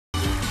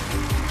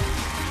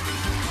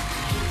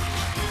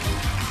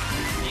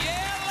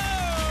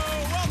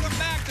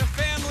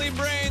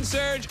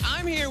Brainsurge.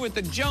 I'm here with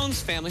the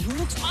Jones family, who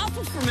looks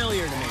awful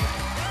familiar to me.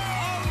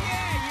 Oh,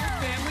 yeah, you're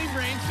family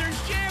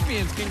Brainsurge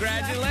champions.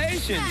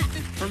 Congratulations.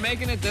 For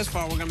making it this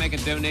far, we're going to make a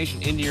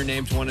donation into your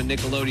name to one of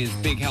Nickelodeon's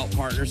big help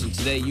partners. And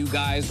today, you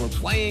guys were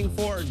playing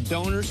for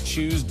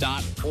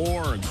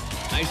DonorsChoose.org.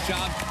 Nice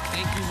job.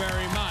 Thank you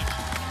very much.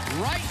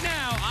 Right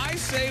now, I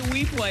say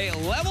we play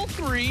Level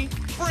 3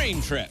 Brain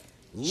Trip.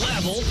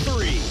 Level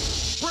 3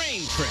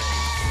 Brain Trip.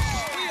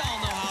 We all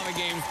know how the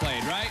game's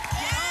played, right?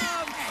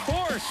 Of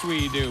course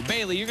we do.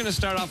 Bailey, you're going to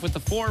start off with the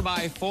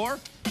 4x4. You're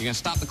going to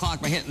stop the clock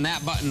by hitting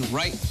that button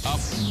right up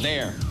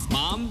there.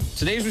 Mom,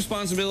 today's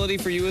responsibility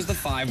for you is the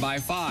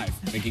 5x5.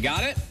 Think you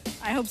got it?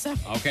 I hope so.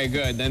 Okay,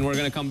 good. Then we're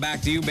going to come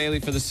back to you, Bailey,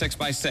 for the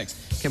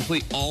 6x6.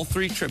 Complete all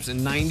 3 trips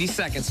in 90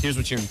 seconds. Here's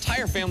what your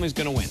entire family's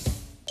going to win.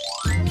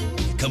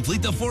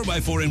 Complete the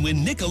 4x4 and win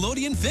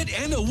Nickelodeon Fit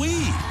and a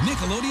Wii.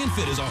 Nickelodeon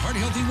Fit is a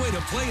heart-healthy way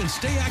to play and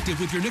stay active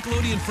with your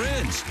Nickelodeon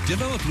friends.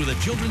 Developed with a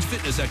children's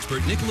fitness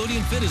expert, Nickelodeon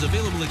Fit is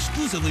available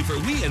exclusively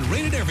for Wii and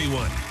rated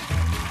everyone.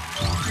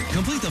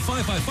 Complete the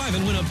 5x5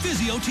 and win a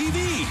Vizio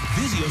TV.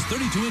 Vizio's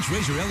 32-inch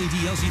Razor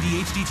LED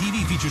LCD HD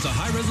TV features a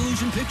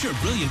high-resolution picture,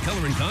 brilliant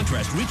color and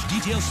contrast, rich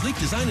detail, sleek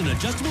design, and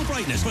adjustable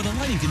brightness for the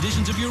lighting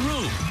conditions of your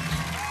room.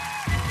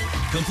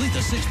 Complete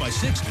the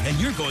 6x6 and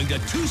you're going to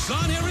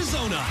Tucson,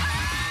 Arizona.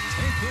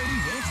 Tank Verde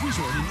Ranch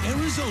Resort in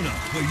Arizona,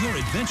 where your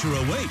adventure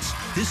awaits.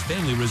 This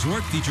family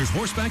resort features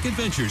horseback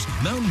adventures,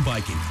 mountain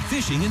biking,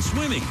 fishing, and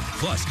swimming,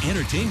 plus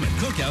entertainment,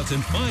 cookouts,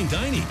 and fine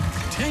dining.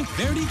 Tank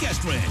Verde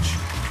Guest Ranch.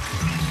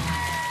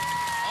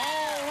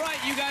 All right,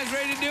 you guys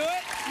ready to do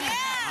it? Yeah!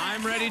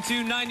 I'm ready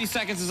to. 90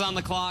 seconds is on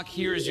the clock.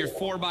 Here is your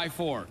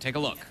 4x4. Take a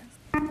look.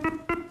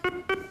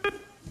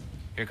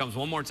 Here comes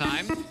one more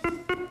time.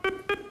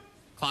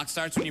 Clock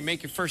starts when you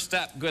make your first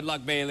step. Good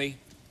luck, Bailey.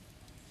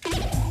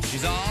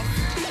 She's off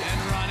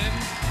and running.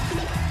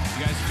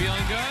 You guys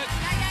feeling good?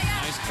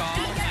 Nice call.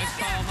 Nice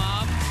call,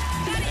 Mom.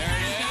 There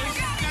it is.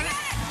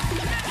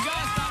 You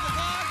guys stop the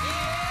clock.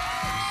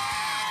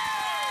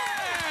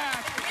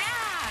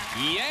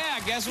 Yeah! Yeah,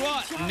 guess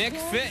what? Nick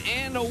Fit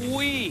and a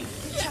Wii.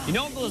 You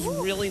know what goes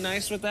really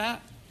nice with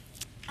that?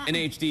 An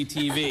HD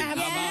TV. How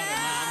about it,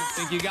 Mom?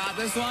 Think you got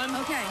this one?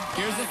 Okay.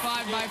 Here's the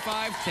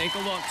 5x5. Take a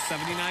look.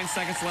 79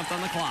 seconds left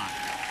on the clock.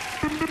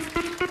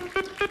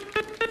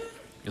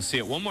 You'll see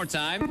it one more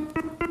time.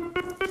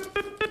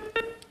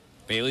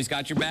 Bailey's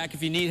got your back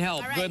if you need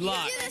help. Right, good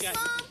luck. This, There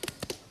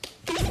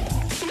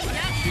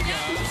she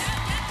goes.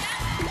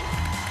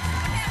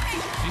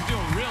 She's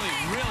doing really,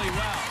 really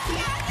well.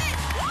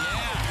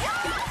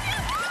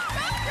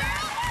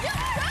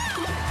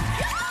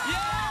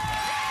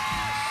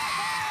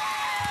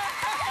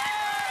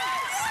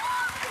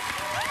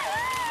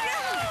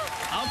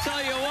 I'll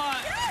tell you what,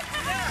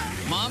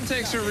 Mom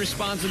takes her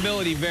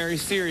responsibility very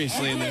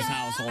seriously in this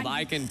household.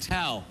 I can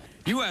tell.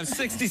 You have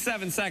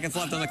 67 seconds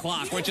left on the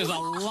clock, which is a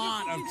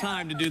lot of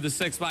time to do the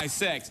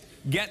 6x6.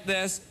 Get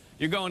this,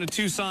 you're going to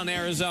Tucson,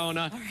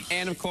 Arizona,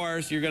 and of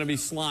course, you're going to be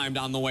slimed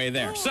on the way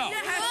there. So,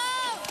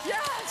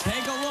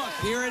 take a look.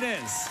 Here it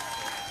is.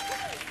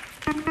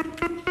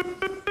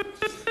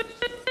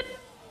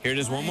 Here it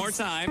is one more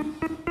time.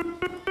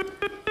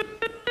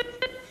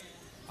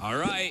 All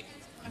right.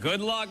 Good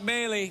luck,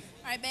 Bailey.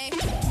 All right, babe. How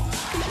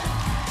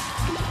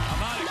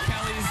about it,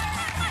 Kelly's?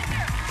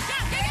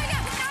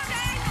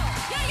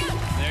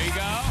 There you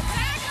go.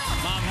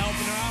 Mom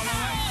helping her out.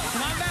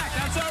 Come on back.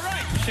 That's all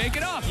right. Shake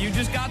it off. You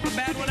just got the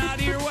bad one out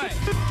of your way.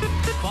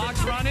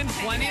 Clock's running.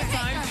 Plenty of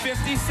time.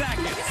 50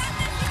 seconds.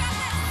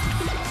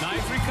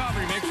 Nice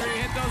recovery. Make sure you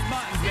hit those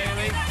buttons,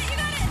 Bailey.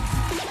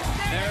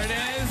 There it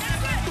is.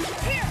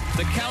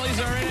 The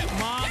Kellys are in it.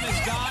 Mom has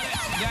got it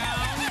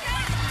down.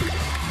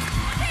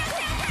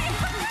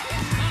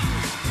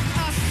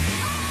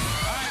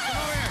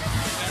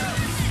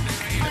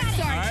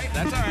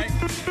 That's all right.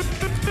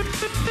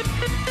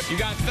 You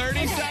got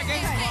 30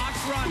 seconds.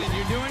 Clock's running.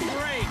 You're doing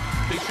great.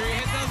 Make sure you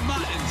hit those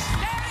buttons.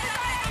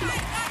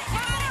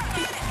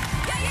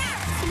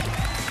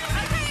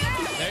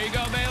 There you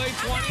go, Bailey.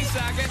 20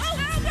 seconds.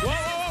 Whoa, whoa,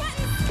 whoa.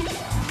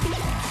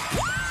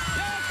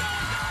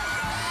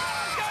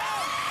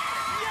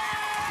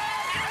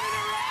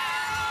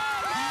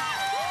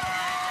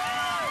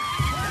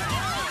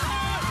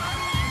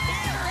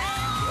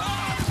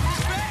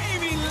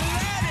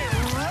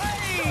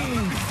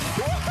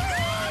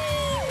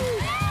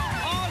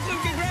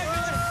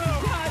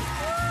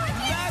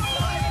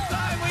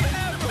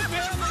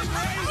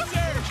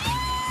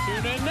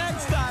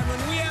 Next time, when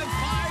we have 5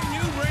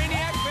 new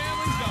Brainiac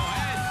families go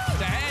head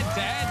to head,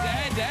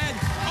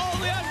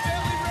 only on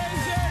Family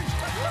Brainsurge.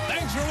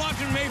 Thanks for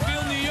watching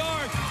Mayfield